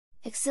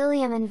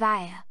Auxilium In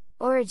Via,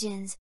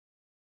 Origins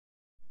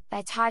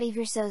by Tati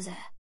Versosa.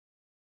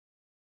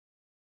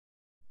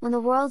 When the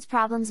world's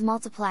problems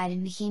multiplied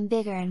and became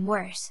bigger and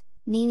worse,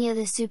 Nino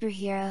the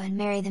superhero and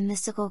Mary the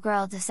mystical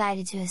girl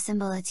decided to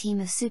assemble a team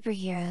of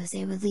superheroes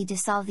they would lead to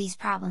solve these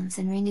problems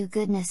and renew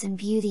goodness and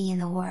beauty in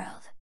the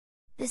world.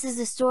 This is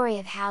the story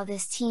of how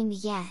this team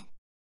began.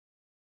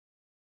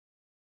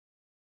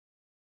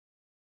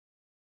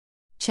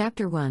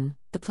 Chapter 1,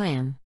 The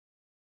Plan.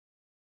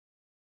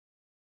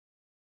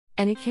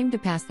 And it came to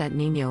pass that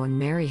Nino and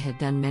Mary had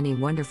done many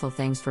wonderful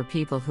things for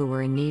people who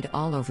were in need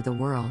all over the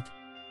world.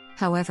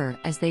 However,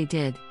 as they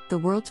did, the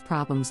world's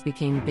problems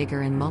became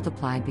bigger and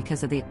multiplied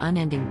because of the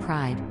unending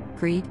pride,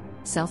 greed,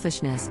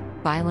 selfishness,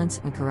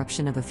 violence and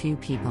corruption of a few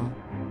people.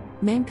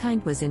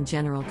 Mankind was in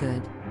general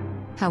good.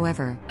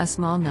 However, a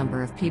small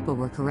number of people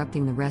were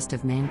corrupting the rest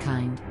of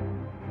mankind.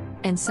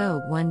 And so,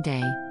 one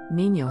day,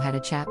 Nino had a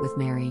chat with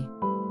Mary.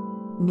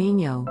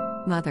 "Nino,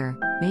 Mother,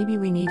 maybe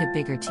we need a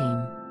bigger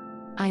team.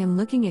 I am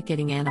looking at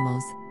getting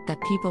animals, that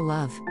people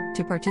love,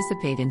 to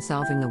participate in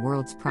solving the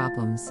world's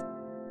problems.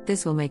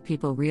 This will make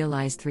people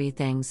realize 3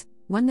 things: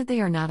 1, that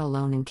they are not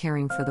alone in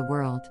caring for the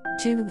world;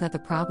 2, that the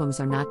problems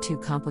are not too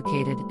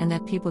complicated and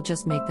that people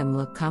just make them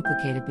look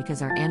complicated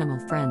because our animal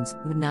friends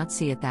would not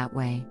see it that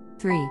way;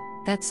 3,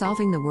 that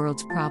solving the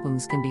world's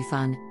problems can be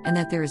fun, and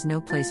that there is no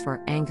place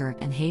for anger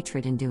and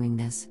hatred in doing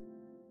this."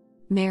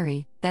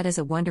 "Mary, that is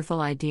a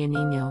wonderful idea,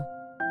 Nino.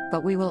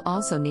 But we will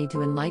also need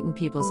to enlighten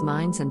people's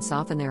minds and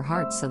soften their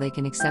hearts so they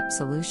can accept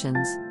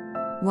solutions.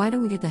 Why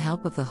don't we get the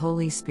help of the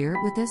Holy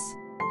Spirit with this?"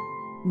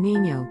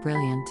 "Nino,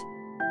 brilliant.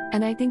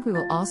 And I think we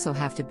will also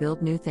have to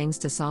build new things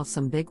to solve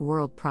some big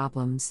world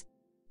problems.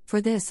 For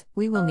this,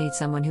 we will need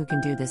someone who can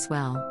do this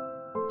well.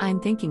 I'm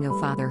thinking of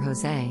Father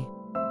Jose.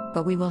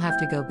 But we will have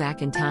to go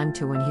back in time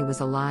to when he was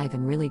alive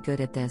and really good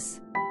at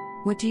this.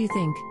 What do you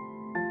think?"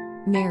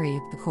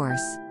 "Mary, of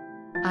course.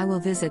 I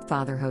will visit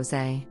Father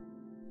Jose.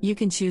 You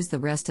can choose the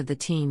rest of the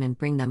team and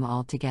bring them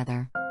all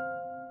together."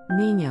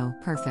 "Nino,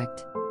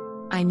 perfect.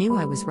 I knew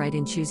I was right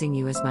in choosing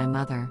you as my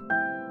mother."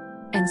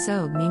 And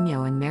so,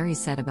 Nino and Mary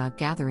set about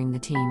gathering the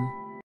team.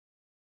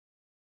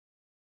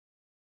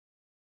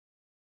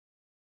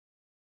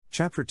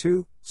 Chapter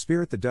 2,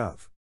 Spirit the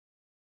Dove.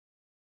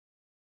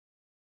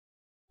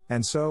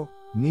 And so,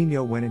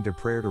 Nino went into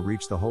prayer to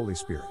reach the Holy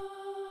Spirit.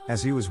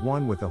 As he was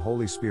one with the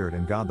Holy Spirit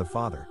and God the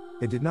Father,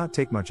 it did not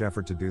take much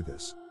effort to do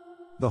this.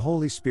 The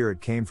Holy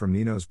Spirit came from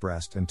Nino's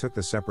breast and took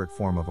the separate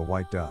form of a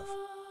white dove.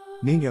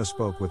 Nino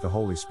spoke with the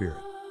Holy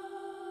Spirit.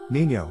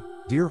 "Nino,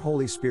 dear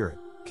Holy Spirit,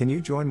 can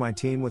you join my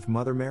team with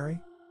Mother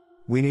Mary?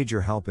 We need your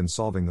help in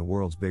solving the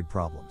world's big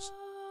problems.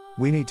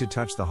 We need to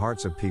touch the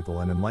hearts of people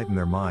and enlighten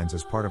their minds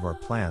as part of our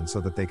plan so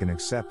that they can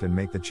accept and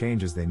make the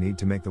changes they need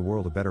to make the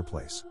world a better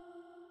place."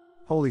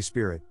 Holy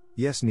Spirit,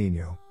 yes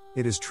Nino,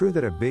 it is true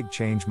that a big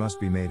change must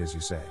be made as you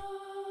say.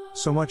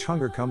 So much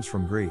hunger comes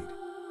from greed.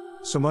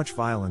 So much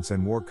violence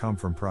and war come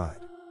from pride.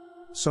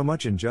 So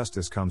much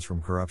injustice comes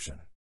from corruption.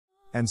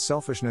 And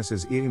selfishness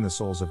is eating the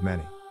souls of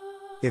many.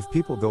 If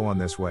people go on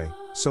this way,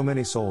 so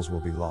many souls will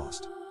be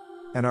lost.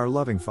 And our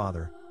loving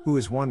Father, who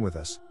is one with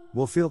us,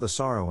 will feel the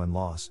sorrow and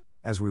loss,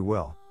 as we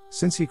will,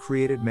 since He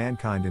created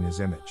mankind in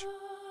His image.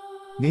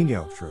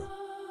 Nino, true.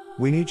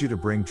 We need you to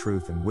bring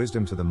truth and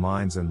wisdom to the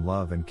minds and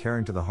love and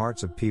caring to the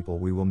hearts of people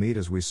we will meet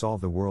as we solve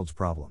the world's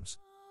problems.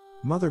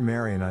 Mother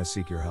Mary and I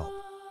seek your help.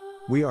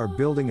 We are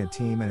building a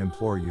team and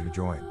implore you to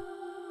join.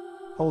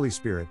 Holy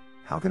Spirit,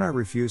 how can I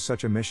refuse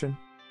such a mission?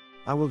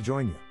 I will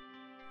join you.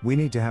 We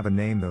need to have a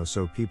name though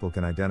so people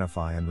can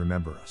identify and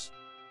remember us.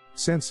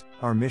 Since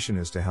our mission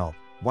is to help,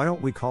 why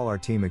don't we call our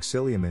team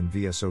Auxilium In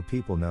Via so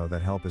people know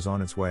that help is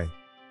on its way?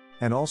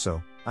 And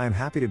also, I am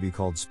happy to be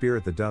called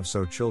Spirit the Dove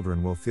so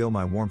children will feel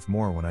my warmth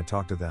more when I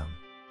talk to them.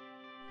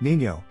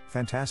 Nino,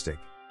 fantastic.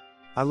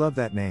 I love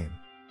that name.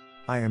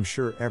 I am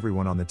sure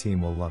everyone on the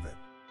team will love it.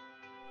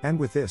 And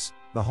with this,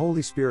 the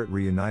Holy Spirit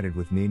reunited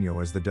with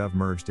Nino as the dove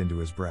merged into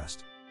his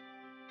breast.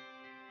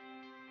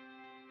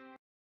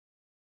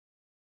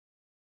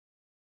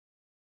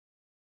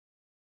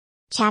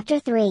 Chapter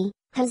 3,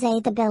 Jose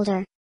the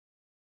Builder.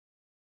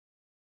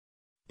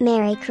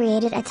 Mary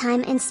created a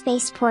time and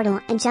space portal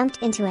and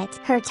jumped into it.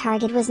 Her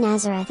target was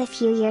Nazareth. A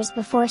few years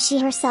before she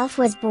herself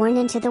was born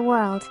into the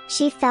world.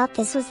 She felt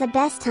this was the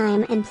best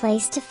time and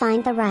place to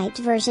find the right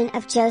version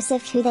of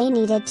Joseph who they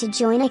needed to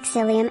join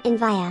Auxilium In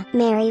Via.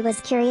 Mary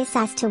was curious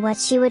as to what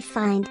she would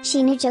find.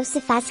 She knew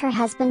Joseph as her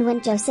husband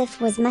when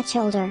Joseph was much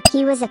older.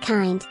 He was a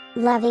kind,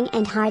 loving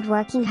and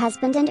hard-working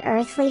husband and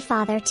earthly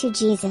father to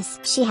Jesus.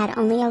 She had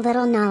only a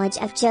little knowledge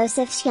of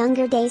Joseph's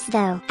younger days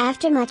though.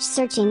 After much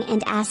searching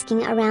and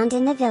asking around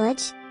in the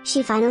village,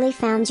 she finally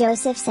found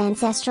Joseph's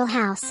ancestral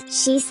house.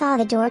 She saw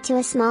the door to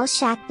a small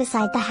shack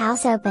beside the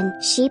house open.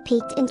 She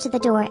peeked into the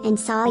door and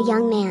saw a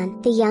young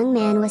man. The young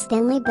man was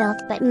thinly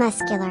built but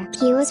muscular.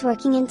 He was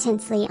working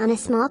intensely on a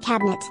small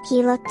cabinet.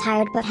 He looked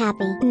tired but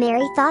happy.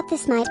 Mary thought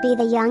this might be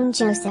the young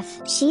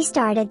Joseph. She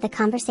started the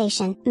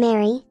conversation.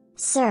 "Mary,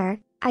 sir,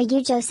 are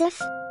you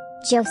Joseph?"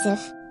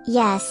 "Joseph,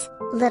 yes,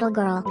 little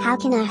girl. How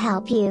can I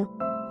help you?"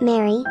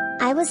 "Mary,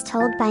 I was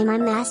told by my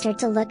master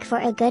to look for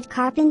a good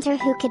carpenter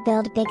who could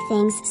build big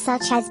things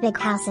such as big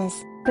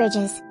houses,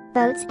 bridges,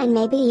 boats and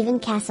maybe even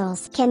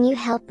castles. Can you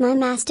help my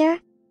master?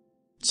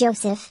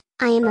 Joseph,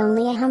 I am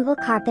only a humble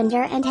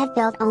carpenter and have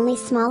built only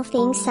small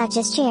things such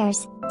as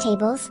chairs,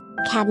 tables,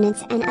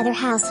 cabinets and other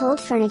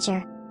household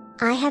furniture.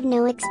 I have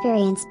no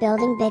experience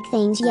building big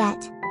things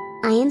yet.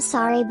 I am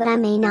sorry but I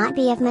may not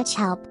be of much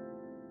help.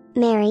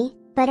 Mary,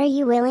 but are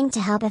you willing to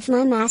help if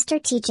my master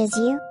teaches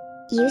you?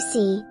 You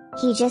see,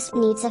 he just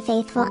needs a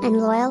faithful and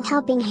loyal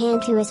helping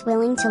hand who is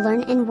willing to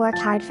learn and work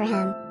hard for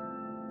him.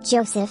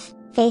 Joseph,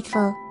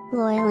 faithful,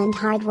 loyal and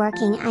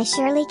hardworking I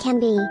surely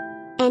can be.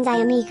 And I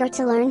am eager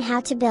to learn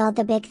how to build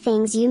the big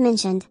things you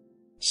mentioned.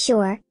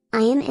 Sure, I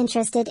am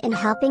interested in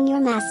helping your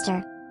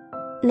master.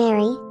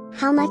 Mary,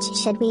 how much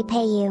should we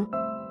pay you?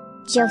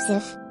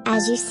 Joseph,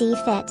 as you see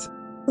fit.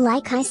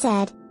 Like I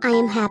said, I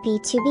am happy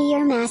to be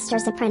your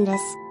master's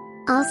apprentice.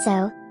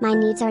 Also, my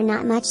needs are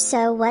not much,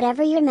 so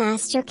whatever your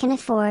master can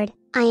afford,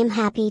 I am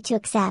happy to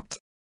accept.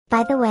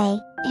 By the way,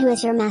 who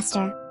is your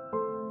master?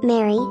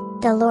 Mary,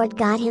 the Lord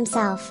God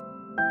himself.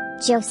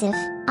 Joseph,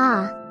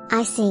 ah,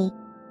 I see.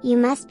 You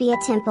must be a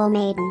temple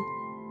maiden.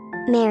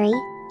 Mary,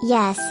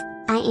 yes,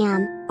 I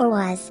am, or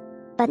was.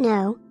 But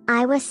no,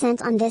 I was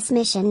sent on this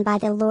mission by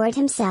the Lord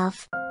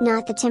himself,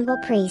 not the temple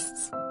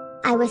priests.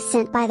 I was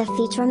sent by the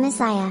future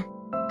Messiah.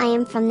 I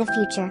am from the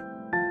future.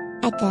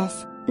 At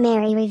this,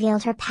 Mary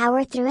revealed her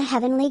power through a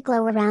heavenly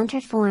glow around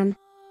her form.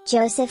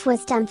 Joseph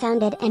was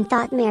dumbfounded and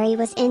thought Mary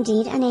was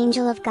indeed an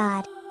angel of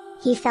God.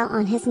 He fell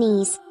on his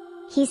knees.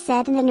 He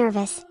said in a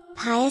nervous,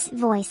 pious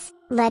voice,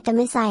 "Let the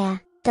Messiah,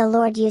 the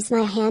Lord use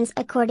my hands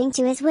according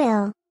to his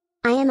will.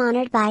 I am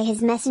honored by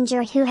his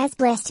messenger who has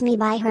blessed me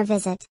by her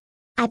visit.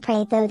 I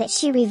pray though that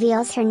she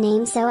reveals her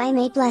name so I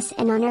may bless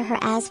and honor her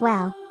as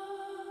well."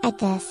 At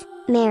this,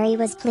 Mary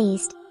was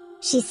pleased.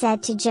 She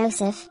said to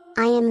Joseph,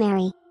 "I am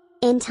Mary.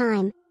 In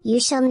time, you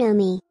shall know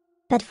me.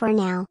 But for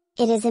now,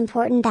 it is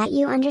important that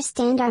you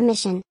understand our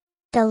mission.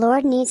 The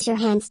Lord needs your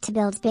hands to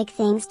build big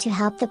things to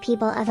help the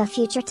people of a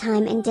future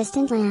time in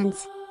distant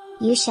lands.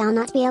 You shall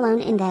not be alone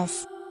in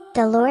this.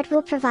 The Lord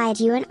will provide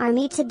you an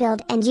army to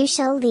build and you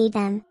shall lead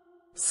them.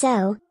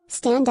 So,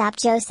 stand up,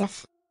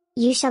 Joseph.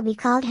 You shall be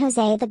called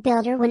Jose the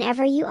Builder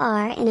whenever you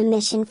are in a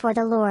mission for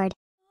the Lord.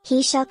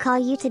 He shall call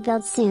you to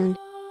build soon."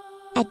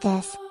 At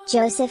this,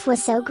 Joseph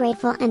was so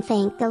grateful and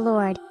thanked the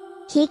Lord.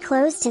 He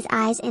closed his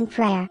eyes in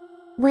prayer.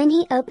 When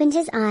he opened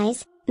his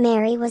eyes,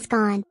 Mary was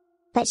gone.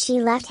 But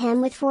she left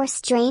him with 4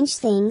 strange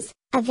things,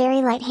 a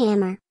very light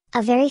hammer,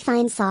 a very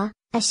fine saw,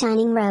 a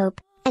shining rope,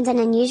 and an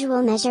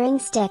unusual measuring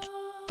stick.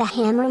 The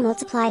hammer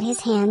multiplied his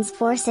hands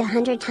force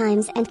 100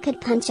 times and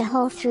could punch a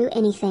hole through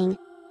anything.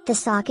 The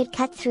saw could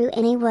cut through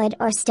any wood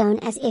or stone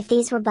as if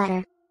these were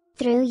butter.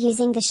 Through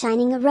using the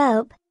shining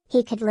rope,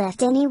 he could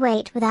lift any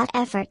weight without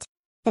effort.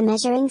 The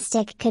measuring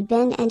stick could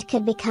bend and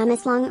could become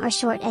as long or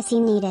short as he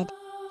needed.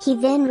 He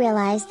then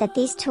realized that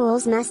these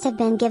tools must have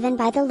been given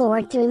by the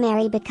Lord through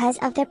Mary because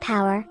of their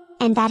power,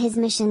 and that his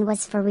mission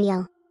was for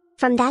real.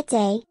 From that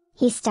day,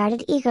 he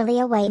started eagerly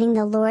awaiting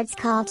the Lord's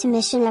call to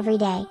mission every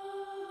day.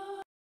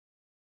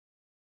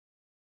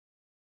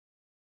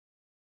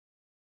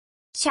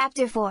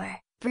 Chapter 4,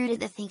 Brutus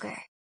the Thinker.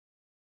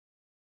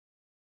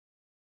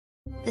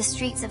 The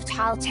streets of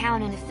Tal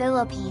Town in the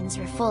Philippines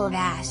were full of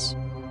ash.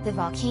 The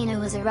volcano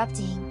was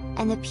erupting,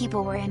 and the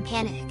people were in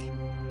panic.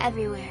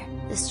 Everywhere,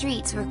 the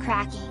streets were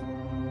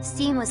cracking.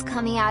 Steam was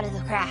coming out of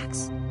the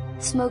cracks.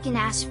 Smoke and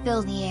ash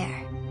filled the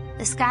air.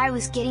 The sky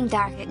was getting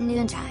dark at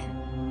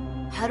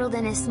noontime. Huddled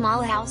in a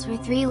small house were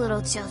 3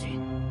 little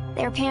children.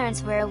 Their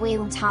parents were away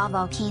when Tal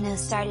volcano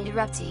started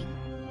erupting.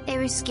 They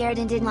were scared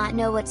and did not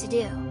know what to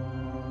do.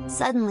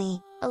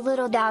 Suddenly, a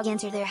little dog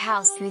entered their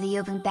house through the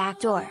open back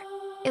door.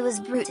 It was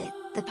Brutus,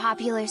 the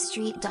popular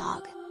street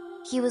dog.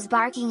 He was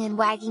barking and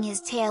wagging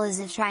his tail as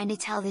if trying to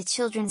tell the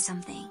children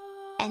something.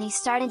 And he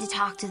started to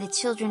talk to the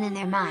children in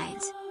their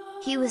minds.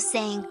 He was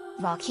saying,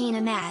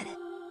 "Volcano mad.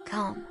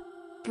 Come.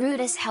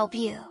 Brutus help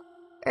you.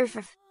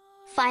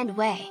 Find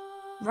way.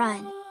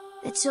 Run."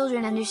 The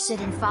children understood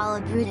and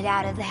followed Brutus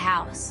out of the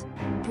house.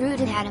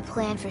 Brutus had a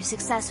plan for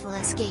successful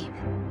escape.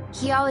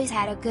 He always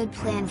had a good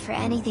plan for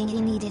anything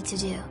he needed to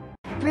do.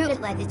 Brutus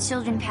led the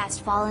children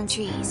past fallen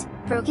trees,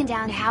 broken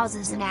down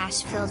houses and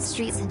ash-filled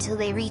streets until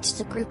they reached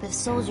a group of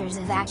soldiers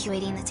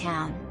evacuating the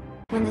town.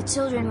 When the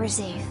children were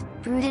safe,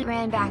 Brutus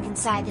ran back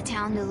inside the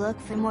town to look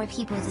for more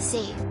people to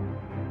save.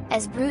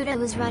 As Brutus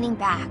was running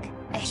back,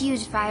 a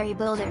huge fiery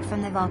boulder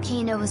from the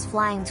volcano was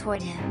flying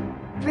toward him.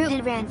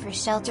 Brutus ran for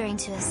shelter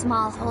into a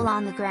small hole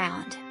on the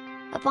ground.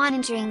 Upon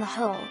entering the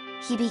hole,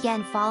 he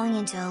began falling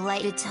into a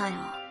lighted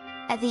tunnel.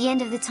 At the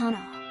end of the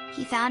tunnel,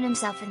 he found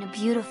himself in a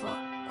beautiful,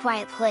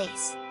 quiet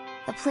place.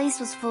 The place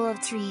was full of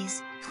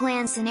trees,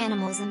 plants and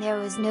animals, and there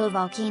was no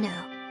volcano.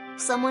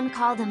 Someone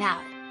called him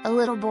out, a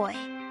little boy.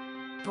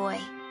 "Boy,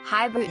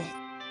 hi Brutus.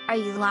 Are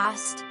you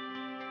lost?"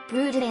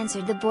 Brutus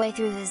answered the boy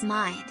through his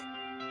mind.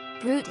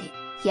 Brutus,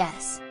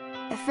 yes.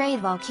 Afraid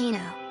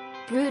volcano.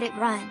 Brutus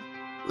run.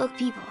 Look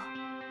people.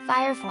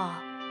 Firefall.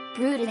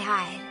 Brutus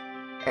hide.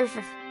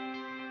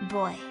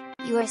 Boy,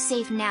 you are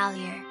safe now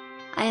here.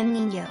 I am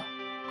Nino.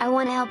 I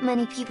want to help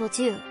many people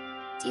too.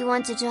 Do you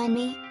want to join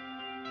me?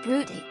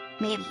 Brute,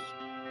 maybe.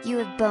 You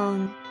have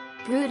bone.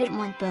 Brute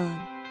want bone.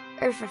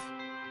 Urf.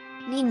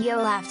 Nino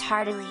laughed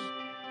heartily.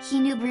 He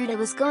knew Brute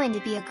was going to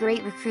be a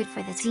great recruit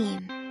for the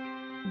team.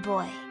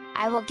 Boy,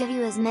 I will give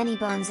you as many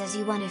bones as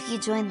you want if you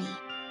join me.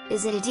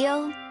 Is it a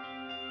deal?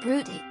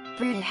 Brute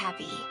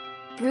happy.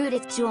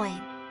 Brute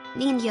join.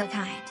 Nino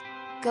kind.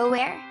 Go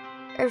where?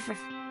 Urf.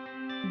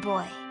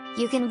 Boy,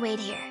 you can wait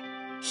here.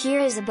 Here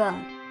is a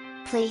bone.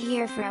 Play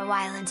here for a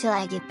while until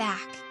I get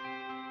back.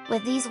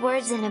 With these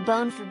words and a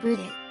bone for Brute,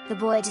 the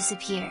boy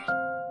disappeared.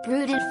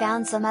 Brute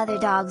found some other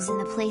dogs in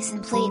the place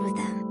and played with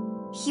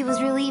them. He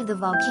was relieved the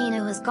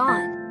volcano was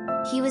gone.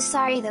 He was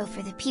sorry though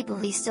for the people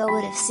he still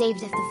would have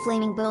saved if the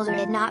flaming boulder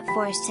had not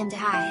forced him to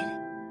hide.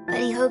 But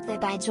he hoped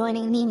that by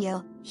joining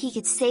Nino, he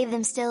could save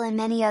them still and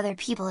many other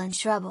people in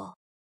trouble.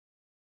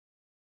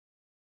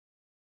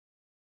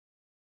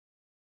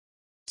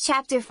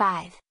 Chapter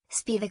 5,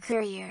 Speed the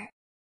Courier.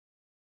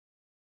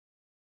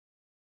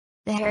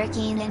 The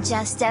hurricane had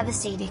just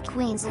devastated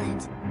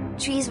Queensland.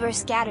 Trees were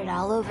scattered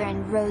all over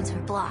and roads were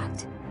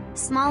blocked.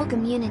 Small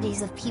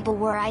communities of people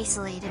were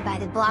isolated by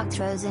the blocked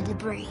roads and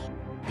debris.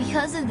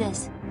 Because of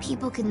this,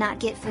 people could not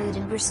get food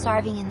and were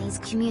starving in these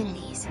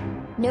communities.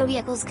 No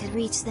vehicles could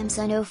reach them,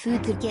 so no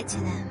food could get to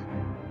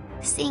them.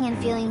 Seeing and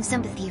feeling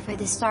sympathy for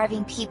the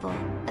starving people,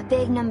 a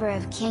big number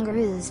of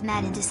kangaroos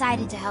met and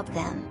decided to help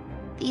them.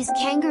 These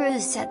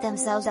kangaroos set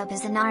themselves up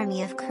as an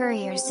army of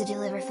couriers to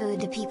deliver food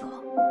to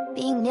people.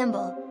 Being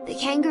nimble, the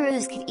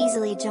kangaroos could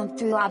easily jump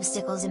through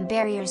obstacles and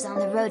barriers on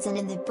the roads and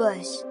in the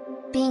bush.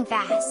 Being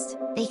fast,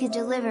 they could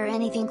deliver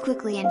anything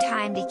quickly in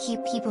time to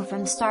keep people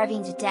from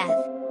starving to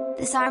death.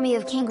 This army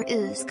of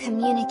kangaroos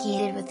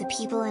communicated with the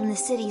people in the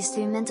cities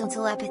through mental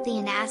telepathy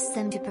and asked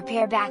them to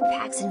prepare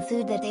backpacks and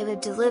food that they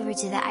would deliver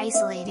to the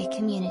isolated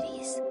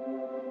communities.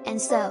 And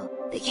so,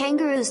 the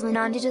kangaroos went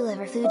on to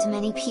deliver food to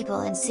many people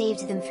and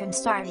saved them from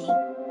starving.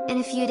 In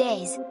a few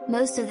days,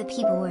 most of the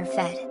people were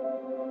fed.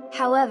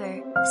 However,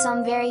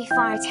 some very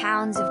far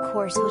towns of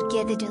course would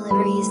get the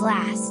deliveries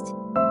last.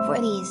 For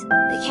these,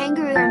 the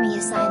kangaroo army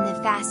assigned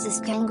the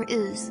fastest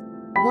kangaroos.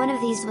 One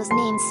of these was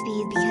named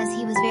Speed because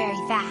he was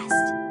very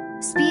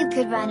fast. Speed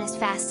could run as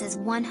fast as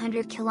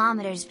 100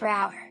 kilometers per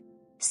hour.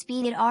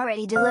 Speed had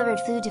already delivered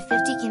food to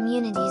 50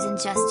 communities in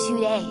just 2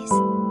 days.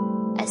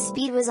 As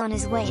Speed was on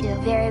his way to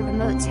a very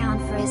remote town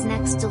for his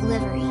next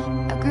delivery,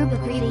 a group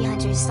of greedy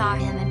hunters saw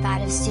him and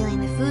thought of stealing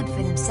the food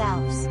for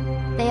themselves.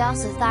 They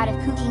also thought of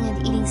cooking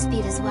and eating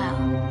Speed as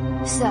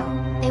well. So,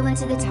 they went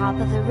to the top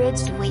of the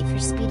ridge to wait for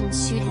Speed and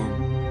shoot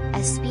him.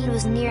 As Speed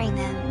was nearing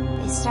them,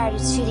 they started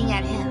shooting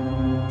at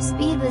him.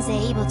 Speed was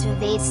able to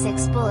evade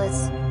 6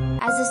 bullets.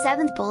 As the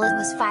 7th bullet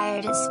was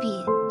fired at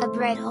Speed, a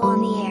bright hole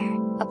in the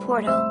air, a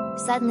portal,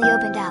 suddenly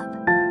opened up.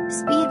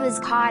 Speed was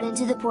caught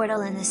into the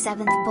portal and the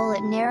 7th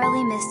bullet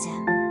narrowly missed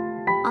him.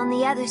 On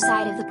the other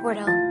side of the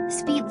portal,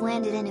 Speed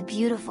landed in a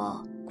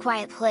beautiful,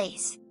 quiet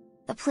place.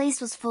 The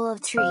place was full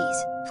of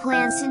trees,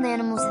 plants and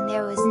animals, and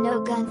there was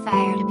no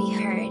gunfire to be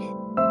heard.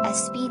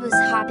 As Speed was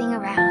hopping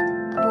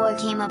around, a boy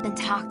came up and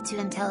talked to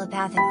him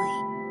telepathically.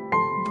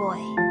 "Boy,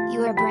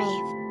 you are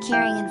brave,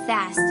 caring and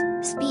fast,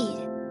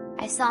 Speed.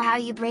 I saw how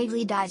you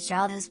bravely dodged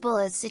all those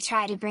bullets to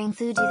try to bring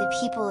food to the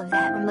people of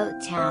that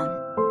remote town.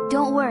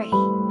 Don't worry,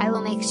 I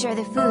will make sure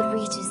the food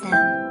reaches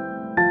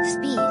them."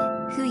 "Speed,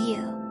 who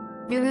you?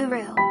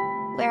 Roo.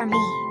 Where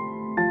me?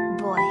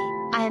 Boy,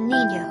 I am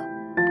Nino.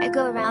 I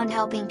go around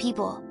helping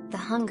people, the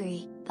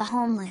hungry, the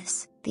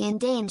homeless, the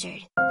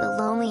endangered, the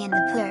lonely and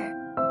the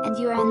poor, and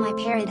you are in my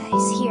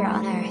paradise here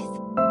on Earth.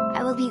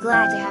 I will be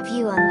glad to have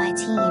you on my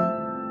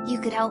team. You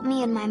could help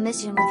me in my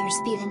mission with your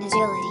speed and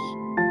agility.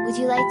 Would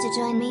you like to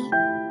join me?"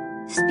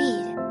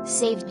 "Speed,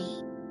 saved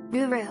me.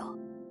 Roo.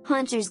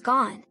 Hunter's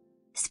gone.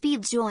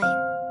 Speed join.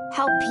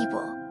 Help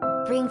people.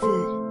 Bring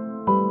food."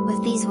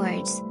 With these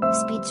words,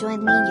 Speed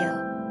joined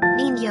Nino.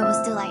 Nino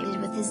was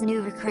delighted with his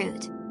new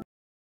recruit.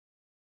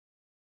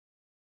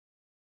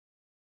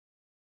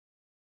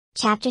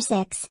 Chapter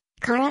 6,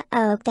 Kara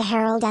Og the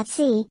Herald at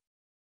Sea.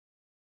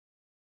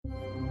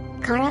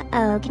 Kara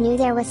Og knew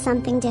there was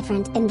something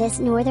different in this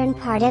northern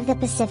part of the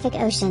Pacific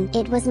Ocean.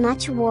 It was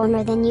much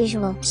warmer than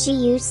usual. She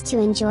used to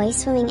enjoy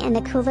swimming in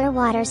the cooler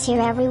waters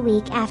here every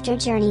week after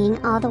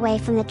journeying all the way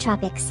from the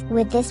tropics.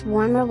 With this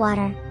warmer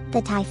water,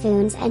 the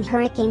typhoons and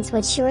hurricanes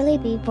would surely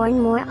be born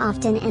more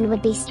often and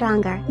would be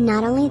stronger.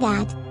 Not only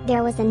that,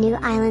 there was a new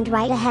island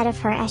right ahead of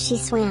her as she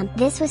swam.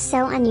 This was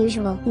so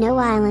unusual. No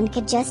island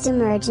could just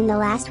emerge in the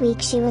last week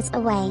she was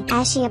away.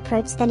 As she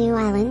approached the new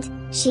island,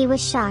 she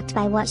was shocked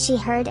by what she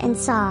heard and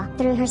saw.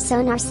 Through her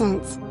sonar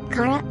sense,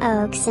 Kara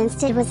Og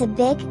sensed it was a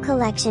big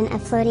collection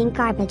of floating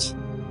garbage.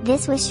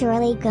 This was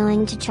surely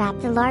going to trap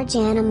the large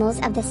animals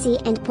of the sea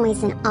and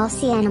poison all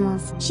sea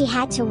animals. She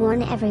had to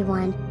warn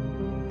everyone.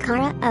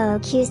 Kara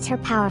Og used her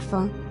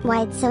powerful,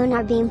 wide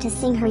sonar beam to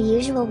sing her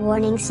usual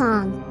warning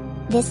song.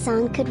 This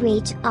song could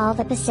reach all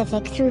the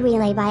Pacific through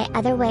relay by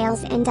other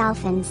whales and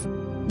dolphins.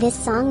 This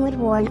song would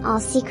warn all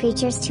sea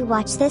creatures to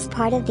watch this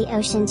part of the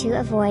ocean to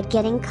avoid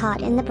getting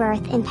caught in the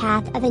birth and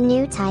path of a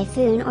new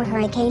typhoon or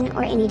hurricane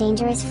or any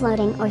dangerous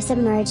floating or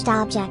submerged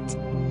object.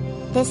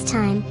 This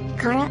time,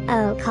 Kara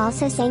Oak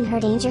also sang her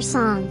danger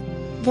song.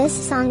 This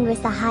song was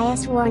the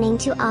highest warning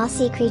to all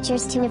sea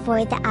creatures to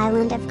avoid the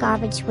island of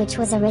garbage, which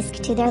was a risk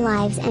to their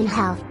lives and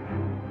health.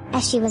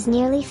 As she was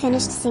nearly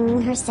finished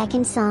singing her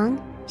second song,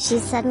 she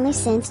suddenly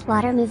sensed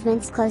water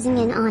movements closing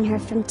in on her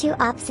from two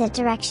opposite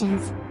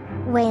directions.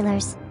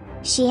 Whalers.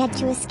 She had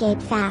to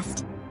escape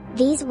fast.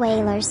 These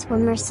whalers were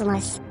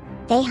merciless.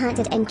 They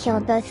hunted and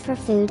killed both for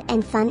food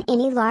and fun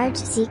any large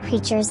sea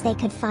creatures they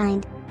could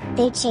find.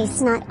 They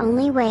chased not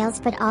only whales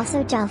but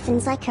also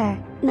dolphins like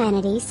her,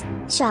 manatees,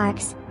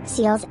 sharks,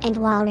 seals and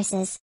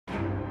walruses.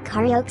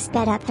 Karaoke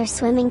sped up her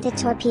swimming to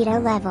torpedo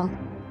level.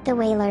 The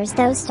whalers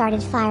though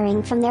started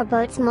firing from their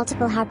boats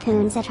multiple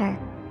harpoons at her.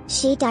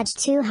 She dodged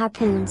 2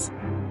 harpoons.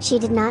 She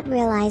did not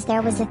realize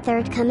there was a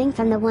third coming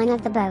from the one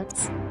of the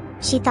boats.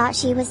 She thought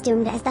she was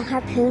doomed as the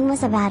harpoon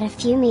was about a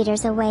few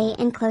meters away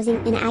and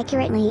closing in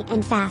accurately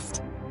and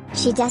fast.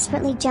 She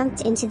desperately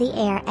jumped into the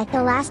air at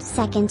the last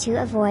second to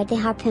avoid the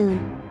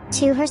harpoon.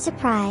 To her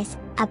surprise,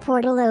 a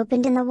portal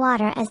opened in the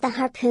water as the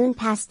harpoon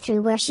passed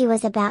through where she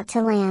was about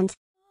to land.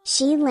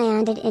 She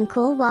landed in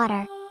cool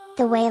water.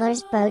 The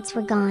whalers' boats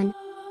were gone.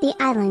 The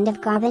island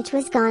of garbage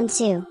was gone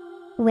too.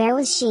 Where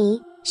was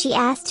she? She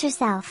asked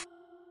herself.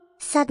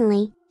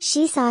 Suddenly,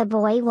 she saw a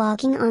boy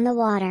walking on the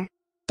water.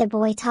 The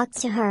boy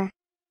talked to her.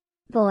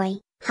 Boy,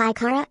 hi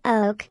Kara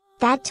Oak,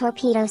 that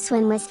torpedo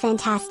swim was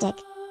fantastic.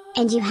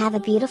 And you have a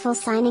beautiful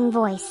signing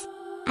voice.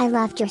 I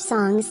loved your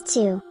songs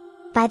too.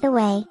 By the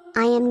way,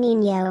 I am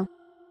Nino.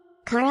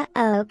 Kara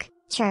Oak,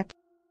 chirp.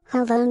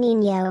 Hello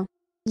Nino.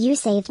 You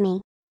saved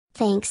me.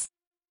 Thanks.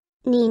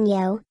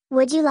 Nino,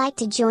 would you like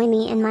to join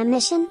me in my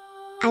mission?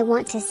 I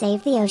want to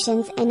save the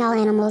oceans and all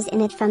animals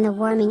in it from the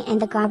warming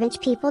and the garbage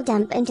people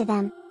dump into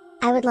them.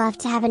 I would love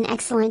to have an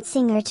excellent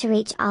singer to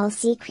reach all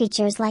sea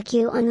creatures like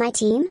you on my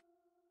team.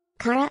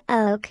 Kara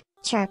Oak,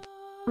 chirp.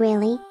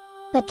 Really?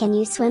 But can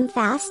you swim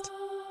fast?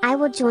 I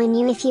will join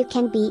you if you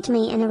can beat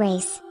me in a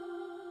race.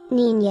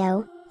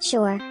 Nino,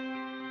 sure.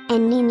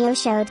 And Nino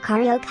showed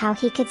Karaoke how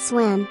he could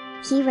swim.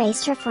 He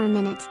raced her for a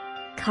minute.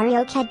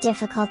 Karaoke had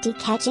difficulty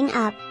catching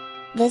up.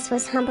 This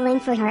was humbling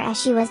for her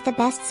as she was the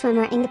best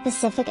swimmer in the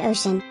Pacific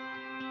Ocean.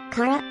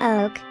 Kara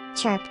Oak,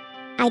 chirp.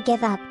 I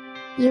give up.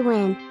 You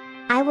win.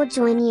 I will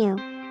join you.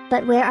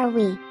 But where are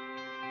we?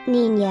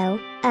 Nino,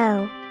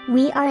 oh,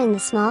 we are in the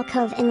small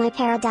cove in my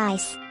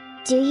paradise.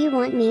 Do you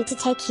want me to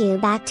take you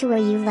back to where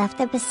you left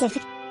the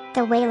Pacific?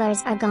 The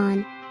whalers are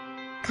gone.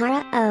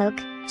 Kara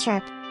Oak,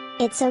 chirp.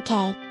 It's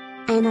okay.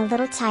 I am a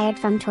little tired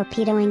from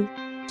torpedoing.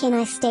 Can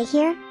I stay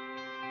here?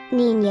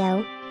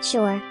 Nino,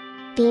 sure.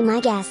 Be my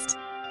guest.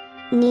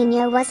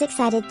 Nino was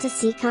excited to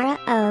see Kara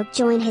Oak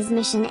join his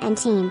mission and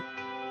team.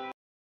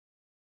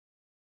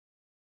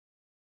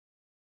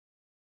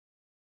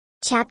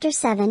 Chapter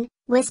 7,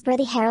 Whisper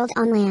the Herald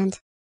on Land.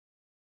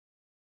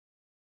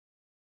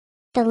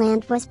 The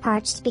land was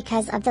parched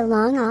because of the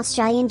long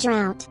Australian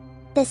drought.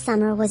 The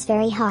summer was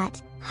very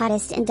hot,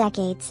 hottest in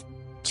decades.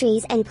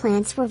 Trees and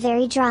plants were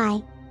very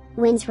dry.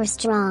 Winds were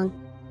strong.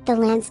 The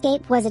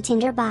landscape was a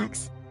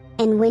tinderbox.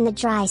 And when the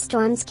dry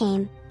storms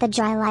came, the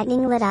dry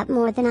lightning lit up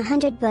more than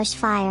 100 bush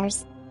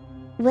fires.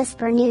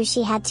 Whisper knew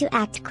she had to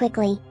act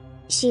quickly.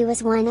 She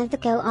was one of the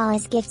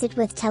koalas gifted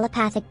with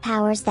telepathic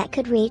powers that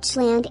could reach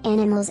land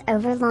animals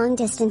over long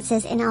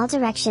distances in all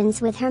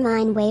directions with her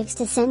mind waves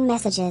to send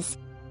messages.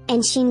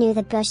 And she knew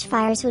the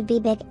bushfires would be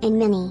big and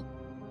many.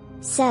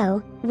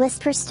 So,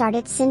 Whisper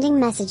started sending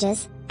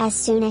messages, as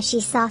soon as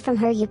she saw from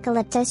her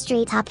eucalyptus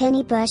treetop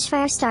any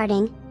bushfire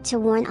starting, to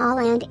warn all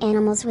land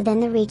animals within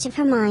the reach of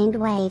her mind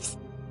waves.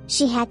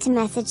 She had to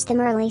message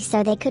them early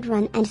so they could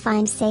run and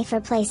find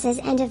safer places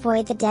and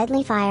avoid the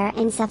deadly fire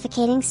and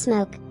suffocating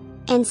smoke.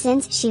 And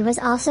since she was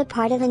also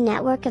part of a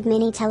network of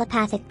many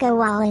telepathic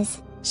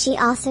koalas, she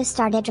also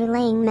started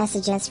relaying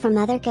messages from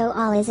other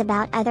koalas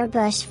about other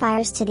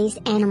bushfires to these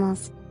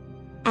animals.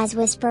 As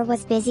Whisper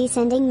was busy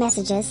sending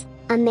messages,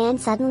 a man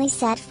suddenly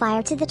set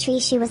fire to the tree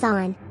she was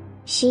on.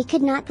 She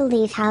could not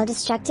believe how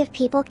destructive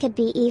people could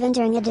be even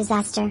during a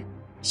disaster.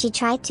 She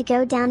tried to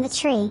go down the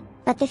tree,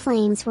 but the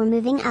flames were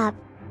moving up.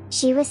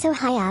 She was so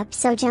high up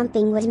so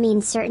jumping would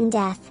mean certain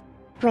death.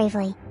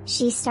 Bravely,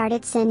 she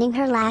started sending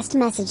her last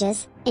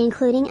messages,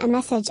 including a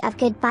message of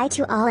goodbye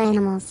to all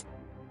animals.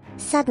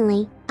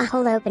 Suddenly, a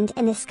hole opened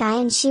in the sky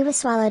and she was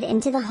swallowed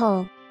into the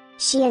hole.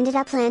 She ended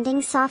up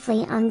landing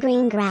softly on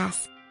green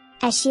grass.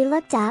 As she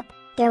looked up,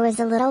 there was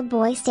a little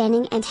boy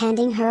standing and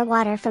handing her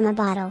water from a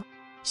bottle.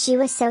 She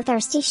was so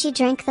thirsty she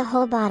drank the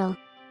whole bottle.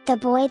 The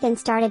boy then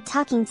started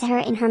talking to her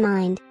in her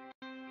mind.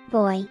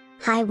 Boy,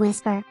 hi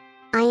Whisper.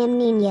 I am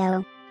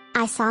Nino.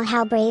 I saw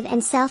how brave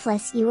and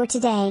selfless you were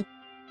today.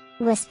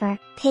 Whisper,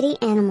 pity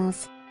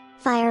animals.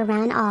 Fire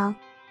ran all.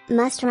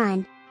 Must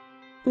run.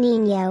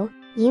 Nino,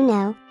 you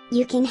know,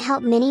 you can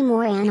help many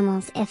more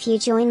animals if you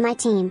join my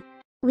team.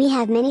 We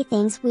have many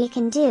things we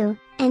can do,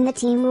 and the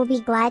team will be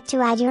glad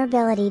to add your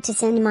ability to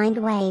send mind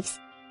waves.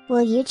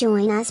 Will you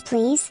join us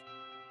please?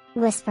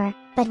 Whisper,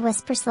 but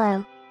whisper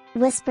slow.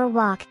 Whisper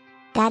walk.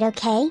 That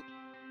okay?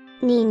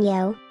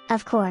 Nino,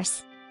 of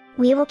course.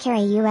 We will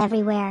carry you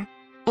everywhere.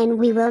 And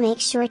we will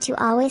make sure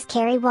to always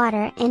carry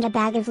water and a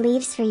bag of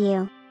leaves for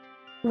you.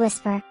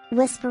 Whisper,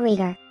 whisper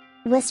eager.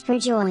 Whisper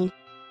join.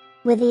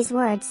 With these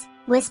words,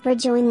 Whisper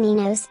joined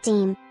Nino's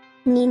team.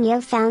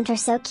 Nino found her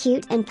so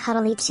cute and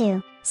cuddly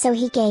too, so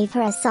he gave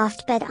her a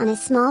soft bed on a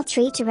small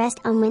tree to rest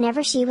on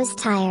whenever she was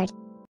tired.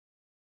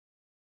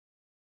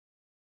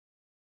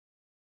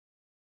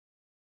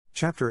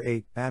 Chapter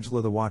 8,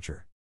 Auxilium the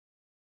Watcher.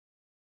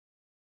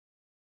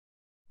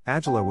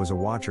 Auxilium was a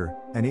watcher,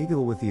 an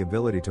eagle with the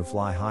ability to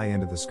fly high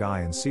into the sky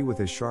and see with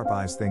his sharp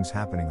eyes things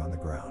happening on the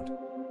ground.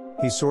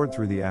 He soared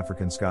through the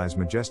African skies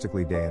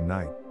majestically day and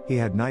night. He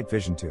had night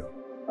vision too.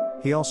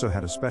 He also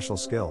had a special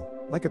skill,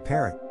 like a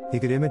parrot, he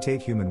could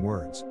imitate human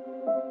words.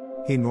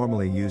 He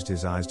normally used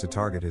his eyes to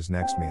target his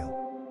next meal.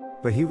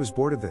 But he was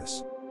bored of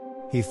this.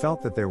 He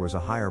felt that there was a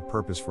higher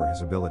purpose for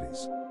his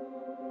abilities.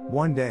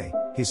 One day,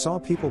 he saw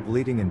people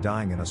bleeding and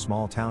dying in a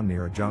small town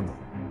near a jungle.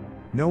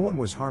 No one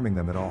was harming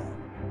them at all.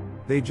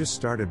 They just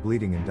started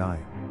bleeding and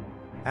dying.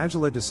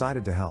 Auxilium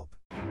decided to help.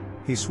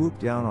 He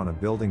swooped down on a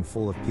building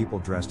full of people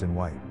dressed in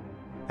white.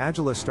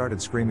 Auxilium started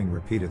screaming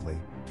repeatedly,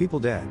 "People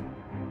dead!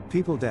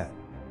 People dead!"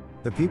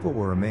 The people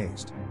were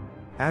amazed.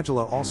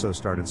 Auxilium also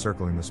started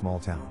circling the small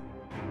town.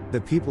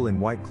 The people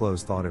in white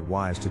clothes thought it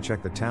wise to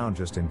check the town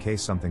just in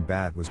case something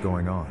bad was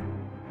going on.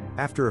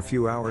 After a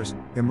few hours,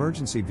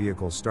 emergency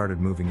vehicles started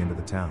moving into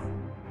the town.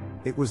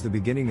 It was the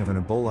beginning of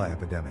an Ebola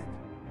epidemic.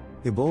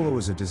 Ebola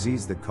was a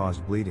disease that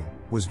caused bleeding,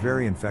 was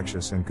very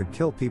infectious and could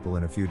kill people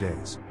in a few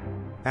days.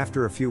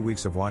 After a few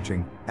weeks of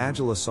watching,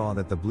 Auxilium saw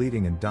that the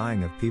bleeding and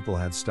dying of people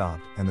had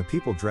stopped and the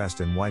people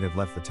dressed in white had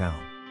left the town.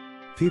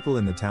 People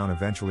in the town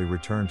eventually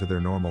returned to their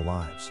normal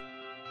lives.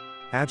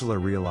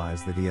 Auxilium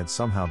realized that he had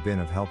somehow been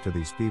of help to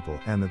these people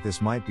and that this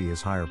might be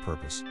his higher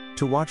purpose,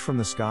 to watch from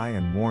the sky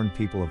and warn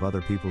people of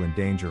other people in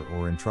danger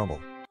or in trouble.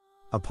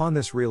 Upon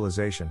this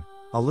realization,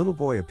 a little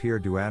boy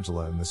appeared to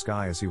Auxilium in the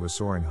sky as he was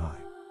soaring high.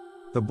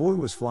 The boy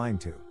was flying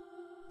too.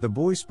 The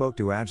boy spoke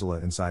to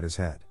Auxilium inside his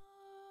head.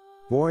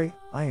 "Boy,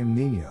 I am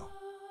Nino.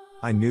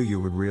 I knew you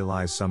would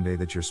realize someday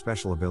that your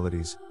special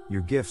abilities,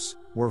 your gifts,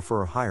 were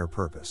for a higher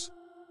purpose.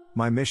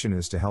 My mission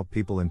is to help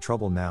people in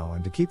trouble now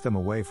and to keep them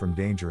away from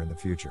danger in the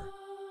future.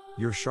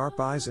 Your sharp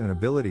eyes and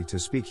ability to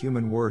speak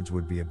human words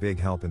would be a big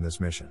help in this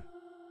mission.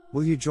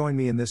 Will you join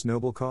me in this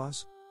noble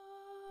cause?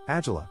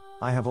 Auxilium,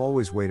 I have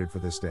always waited for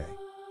this day.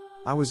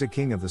 I was a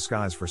king of the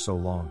skies for so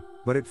long,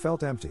 but it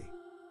felt empty.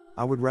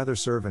 I would rather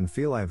serve and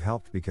feel I have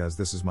helped because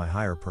this is my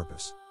higher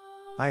purpose.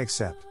 I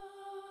accept."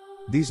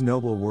 These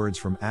noble words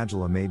from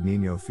Auxilium made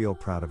Nino feel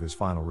proud of his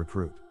final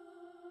recruit.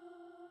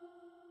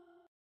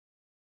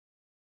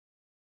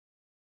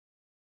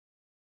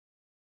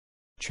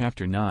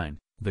 Chapter 9,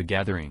 The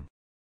Gathering.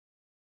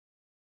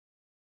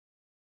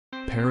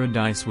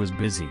 Paradise was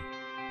busy.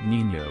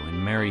 Nino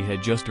and Mary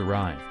had just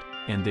arrived,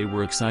 and they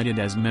were excited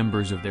as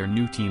members of their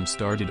new team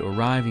started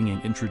arriving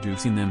and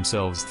introducing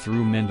themselves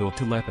through mental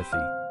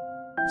telepathy.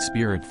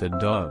 "Spirit the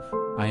dove,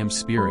 I am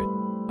Spirit.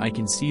 I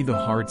can see the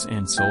hearts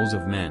and souls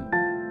of men.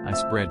 I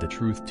spread the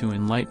truth to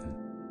enlighten.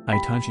 I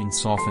touch and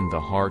soften the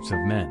hearts of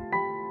men.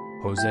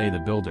 Jose the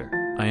builder,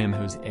 I am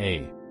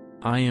Jose.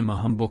 I am a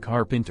humble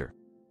carpenter.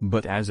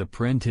 But as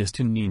apprentice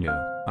to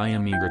Nino, I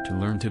am eager to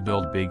learn to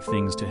build big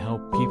things to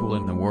help people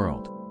in the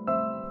world.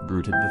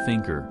 Bruted the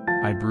thinker,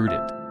 I brood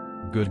it.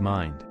 Good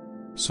mind.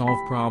 Solve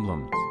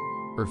problems.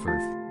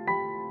 Earth.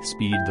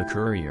 Speed the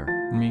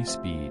courier, me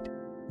speed.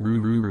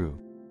 Roo.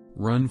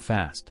 Run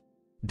fast.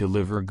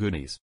 Deliver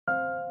goodies.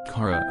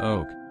 Kara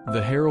Oak,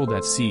 the herald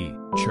at sea,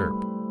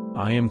 chirp.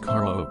 I am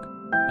Kara Oak.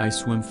 I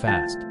swim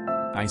fast.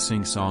 I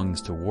sing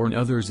songs to warn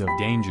others of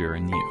danger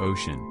in the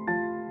ocean.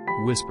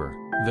 Whisper,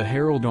 the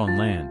herald on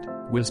land,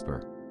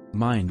 whisper.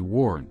 Mind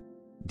warn.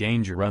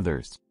 Danger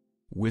others.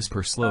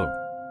 Whisper slow.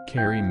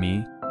 Carry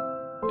me.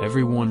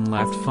 Everyone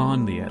laughed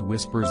fondly at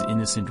Whisper's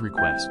innocent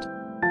request.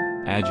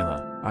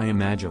 Auxilium, I am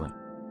Auxilium.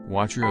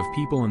 Watcher of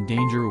people in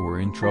danger or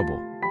in trouble.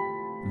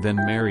 Then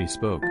Mary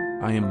spoke,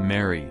 I am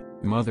Mary,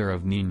 mother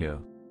of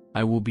Nino.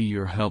 I will be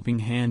your helping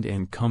hand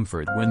and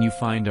comfort when you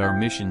find our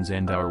missions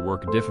and our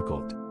work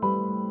difficult.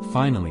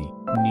 Finally,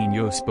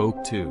 Nino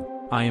spoke too,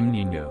 I am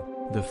Nino,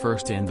 the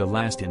first and the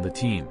last in the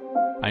team.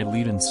 I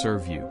lead and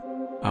serve you.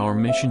 Our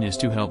mission is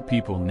to help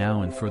people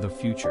now and for the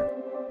future.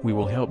 We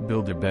will help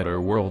build a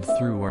better world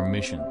through our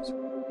missions.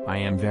 I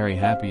am very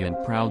happy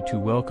and proud to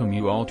welcome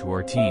you all to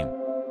our team.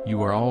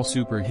 You are all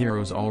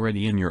superheroes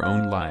already in your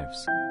own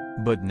lives.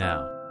 But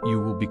now, you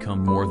will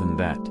become more than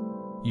that.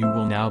 You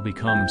will now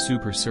become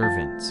super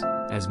servants,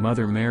 as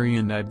Mother Mary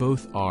and I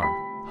both are,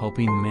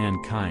 helping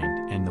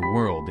mankind and the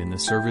world in the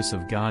service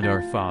of God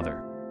our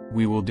Father.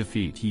 We will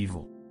defeat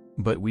evil.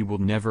 But we will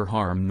never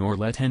harm nor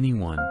let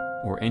anyone,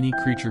 or any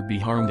creature be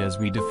harmed as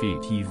we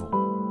defeat evil.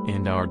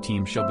 And our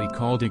team shall be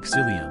called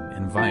Auxilium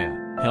In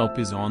Via, help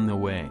is on the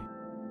way.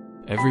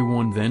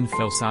 Everyone then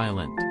fell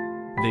silent.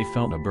 They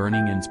felt a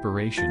burning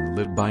inspiration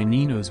lit by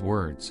Nino's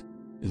words.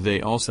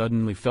 They all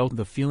suddenly felt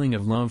the feeling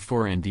of love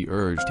for and the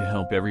urge to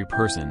help every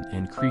person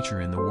and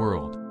creature in the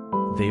world.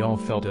 They all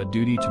felt a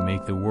duty to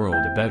make the world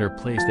a better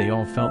place. They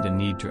all felt a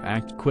need to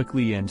act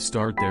quickly and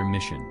start their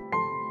mission.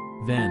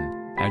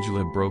 Then,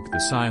 Angela broke the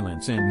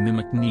silence and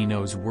mimicked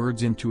Nino's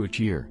words into a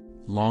cheer.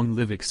 Long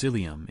live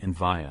Auxilium In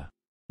Via.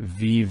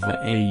 Viva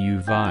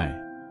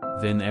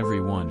Auxilium. Then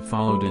everyone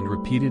followed and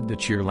repeated the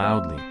cheer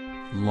loudly.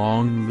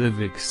 Long live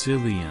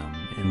Auxilium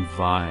In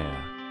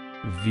Via.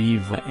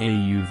 Viva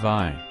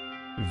Auxilium.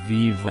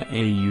 Viva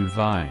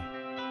Auxilium.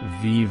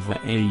 Viva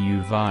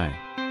Auxilium.